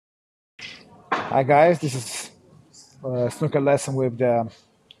Hi guys, this is snooker lesson with the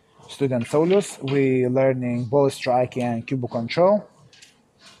student Saulius. We learning ball striking and cue control.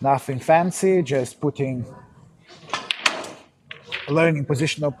 Nothing fancy, just learning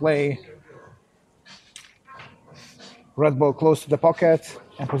positional play, red ball close to the pocket,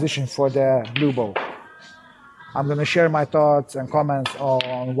 and position for the blue ball. I'm gonna share my thoughts and comments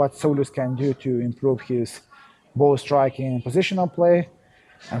on what Saulius can do to improve his ball striking and positional play,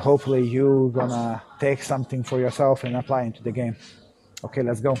 and hopefully you're gonna take something for yourself and apply into the game. Okay,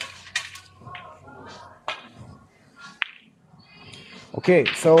 let's go. Okay,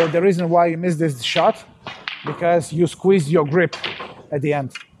 so the reason why you missed this shot, because you squeezed your grip at the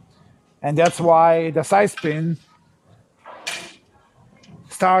end. And that's why the side spin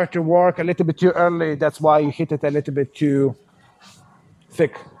started to work a little bit too early. That's why you hit it a little bit too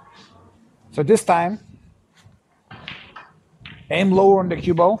thick. So this time, aim lower on the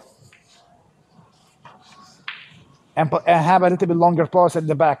cue ball and have a little bit longer pause at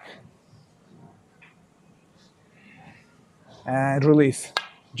the back. And release,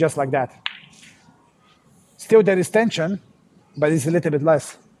 just like that. Still there is tension, but it's a little bit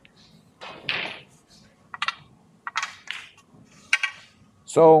less.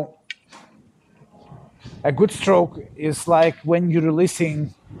 So a good stroke is like when you're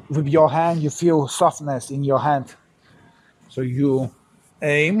releasing with your hand, you feel softness in your hand. So you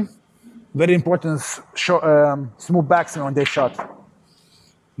aim. Very important, smooth backswing on this shot.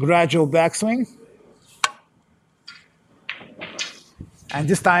 Gradual backswing. And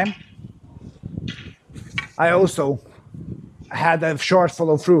this time, I also had a short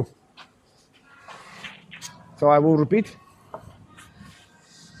follow through. So I will repeat.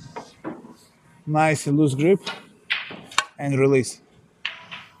 Nice loose grip and release.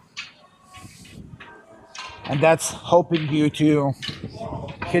 And that's helping you to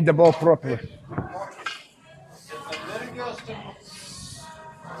hit the ball properly.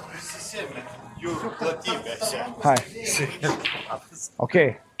 Hi.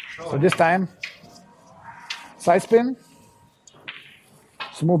 Okay, so this time, side spin,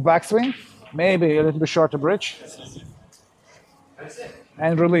 smooth backswing, maybe a little bit shorter bridge,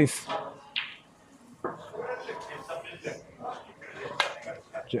 and release.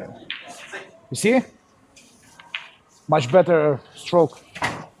 You see? Much better stroke.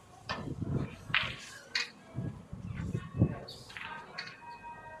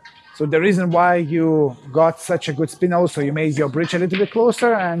 So the reason why you got such a good spin also, you made your bridge a little bit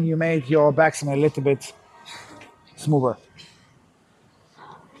closer and you made your backswing a little bit smoother.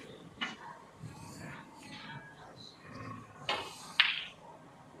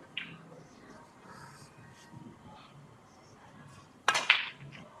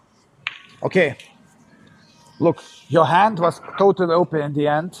 Okay, look, your hand was totally open in the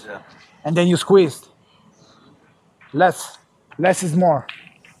end, and then you squeezed. Less is more.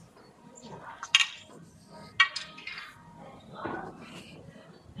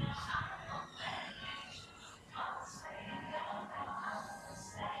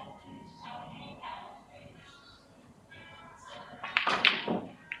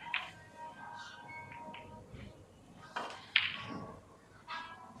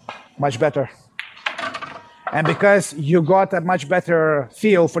 Much better. And because you got a much better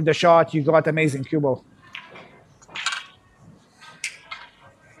feel for the shot, you got amazing cue ball.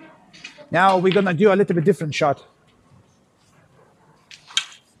 Now we're gonna do a little bit different shot.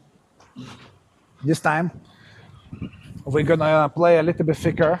 This time, we're gonna play a little bit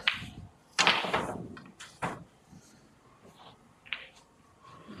thicker.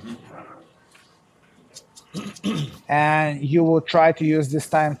 And you will try to use this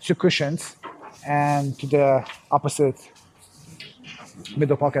time 2 cushions and to the opposite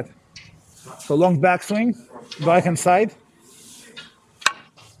middle pocket. So long backswing, right hand side.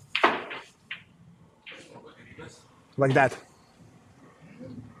 Like that.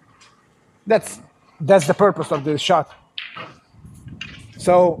 That's the purpose of this shot.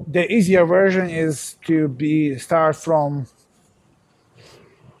 So the easier version is to start from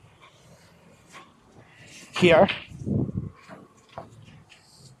here.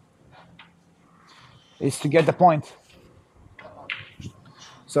 Is to get the point.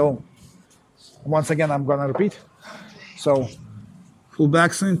 So once again, I'm gonna repeat. So full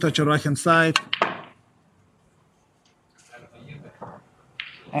backswing, touch your right hand side,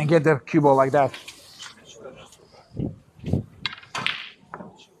 and get the cue ball like that.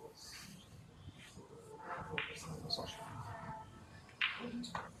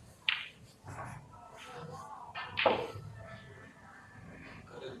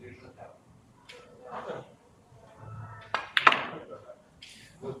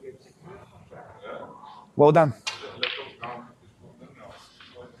 Well done.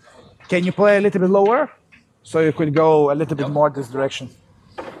 Can you play a little bit lower? So you could go a little bit more this direction.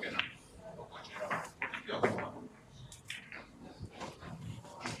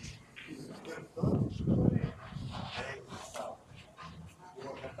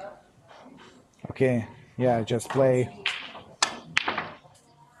 Okay, yeah, just play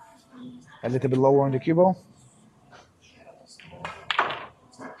a little bit lower on the cue ball.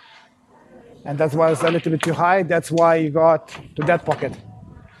 And that was a little bit too high. That's why you got to that pocket.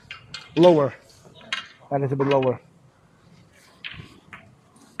 Lower, a little bit lower.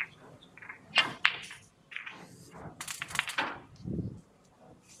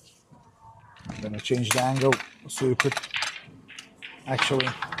 I'm gonna change the angle so you could actually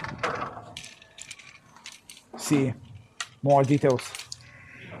see more details.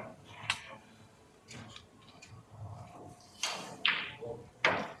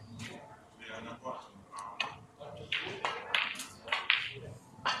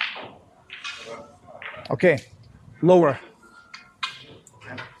 Okay, lower.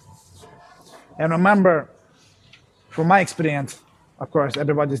 And remember, from my experience, of course,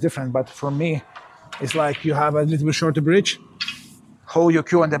 everybody's different, but for me, it's like you have a little bit shorter bridge, hold your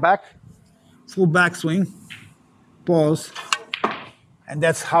cue on the back, full backswing, pause, and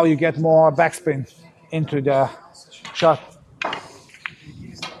that's how you get more backspin into the shot.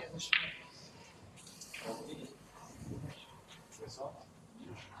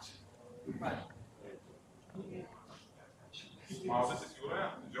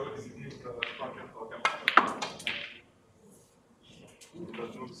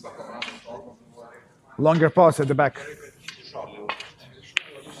 Longer pause at the back.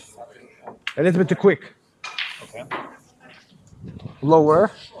 A little bit too quick. Okay.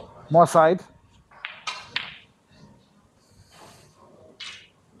 Lower, more side.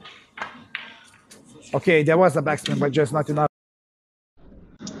 Okay, there was a backspin, but just not enough.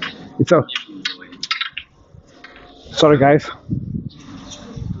 It's up. Sorry, guys.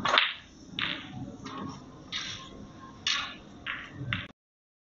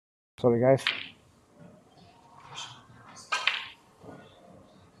 Sorry, guys.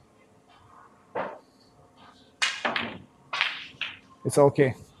 It's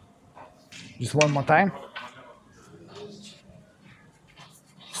okay. Just one more time.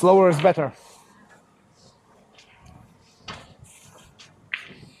 Slower is better.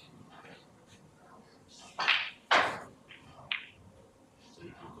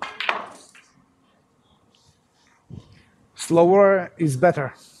 Slower is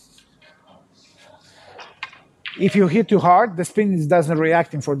better. If you hit too hard, the spin doesn't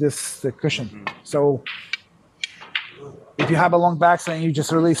reacting for this cushion. So if you have a long backswing and you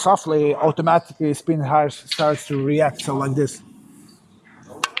just release softly, automatically spin starts to react. So like this.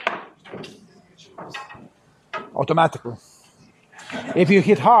 Automatically. If you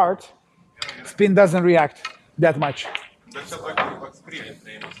hit hard, spin doesn't react that much.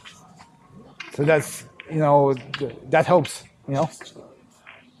 So that's, you know, that helps, you know.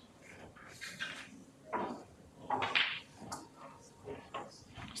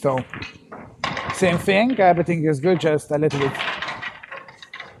 So same thing, everything is good, just a little bit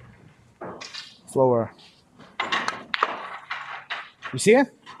slower. You see it?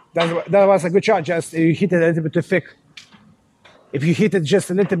 That was a good shot, just you hit it a little bit too thick. If you hit it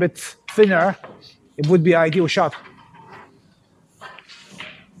just a little bit thinner, it would be an ideal shot.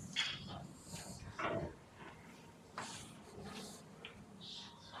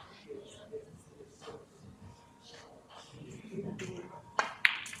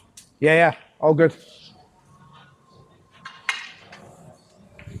 Yeah, all good.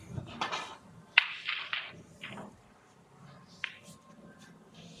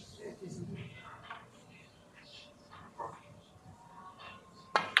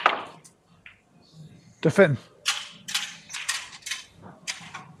 To fin.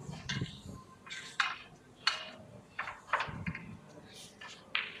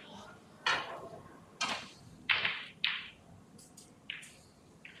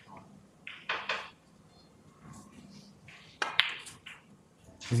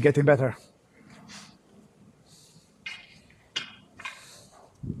 It's getting better.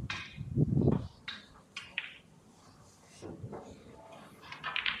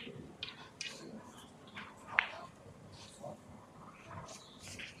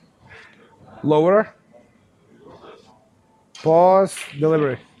 Lower. Pause,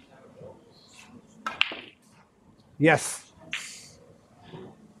 delivery. Yes.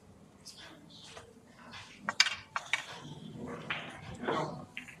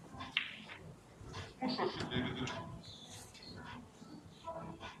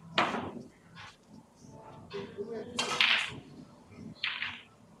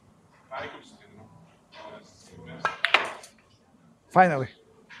 Finally.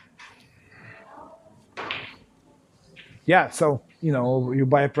 Yeah, so, you know, you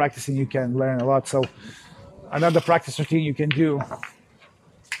by practicing, you can learn a lot. So another practice routine you can do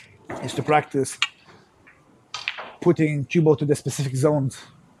is to practice putting cue ball to the specific zones.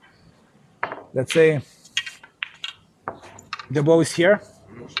 Let's say the ball is here,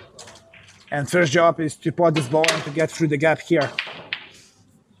 and first job is to put this ball and to get through the gap here.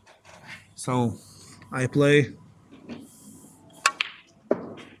 So I play,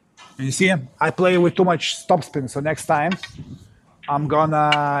 and you see, I play with too much stop spin. So next time, I'm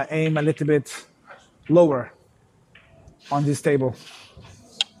gonna aim a little bit lower on this table.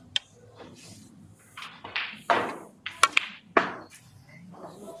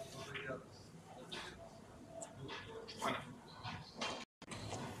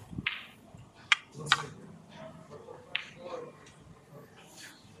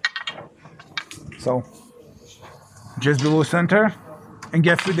 So just below center and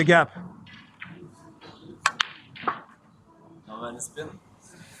get through the gap.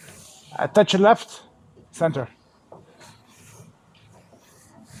 I touch left, center.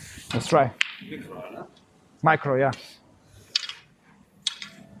 Let's try. Micro, yeah.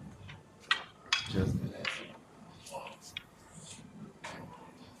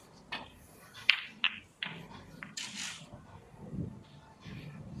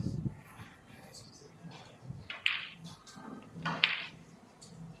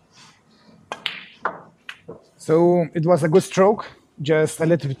 So it was a good stroke, just a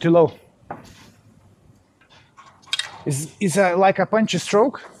little bit too low. It's like a punchy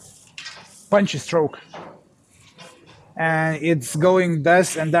stroke, and it's going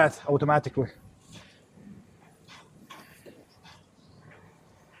this and that automatically.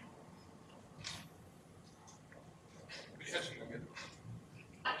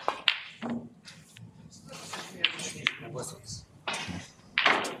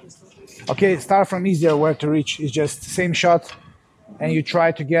 Okay, start from easier where to reach. It's just same shot, and you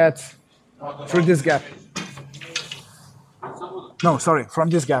try to get through this gap. No, sorry, from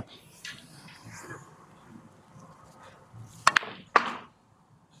this gap.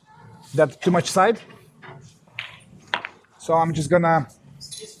 That too much side. So I'm just gonna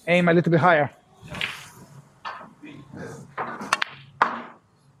aim a little bit higher.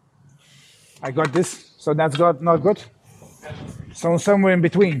 I got this, so that's not good. So somewhere in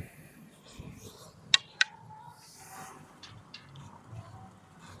between.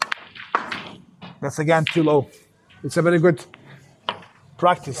 That's again too low. It's a very good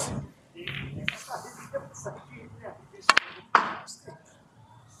practice.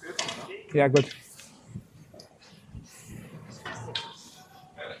 Yeah, good.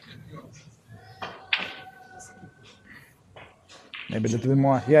 Maybe a little bit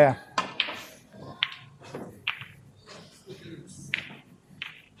more. Yeah.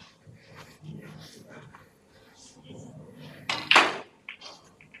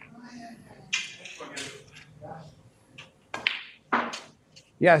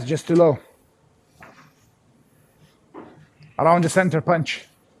 Yes, just too low. Around the center punch.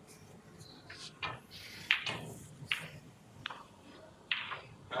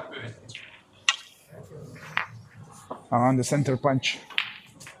 Around the center punch.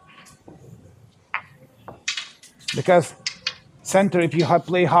 Because center, if you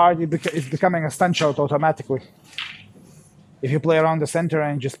play hard, it's becoming a stunt shot automatically. If you play around the center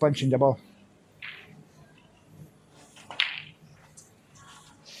and just punching the ball.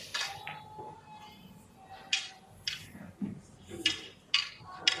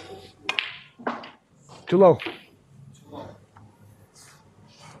 Too low.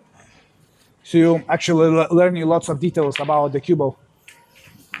 So you actually learning lots of details about the cue ball.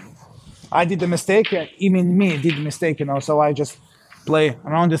 I did the mistake, even me did the mistake, you know, so I just play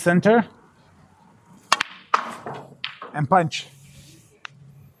around the center and punch.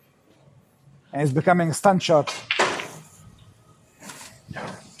 And it's becoming a stunt shot.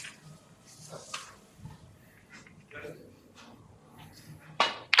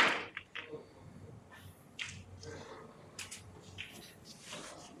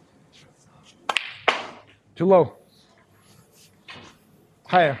 Too low.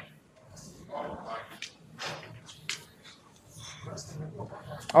 Higher.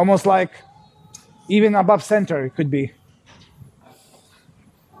 Almost like even above center it could be.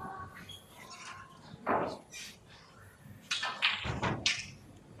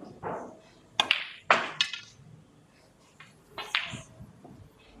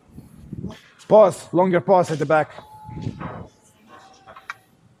 Pause, longer pause at the back.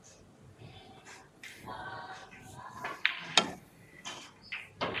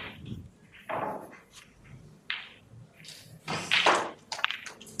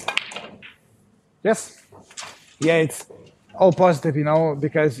 Yes. Yeah, it's all positive,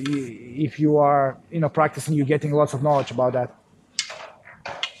 because if you are, practicing, you're getting lots of knowledge about that.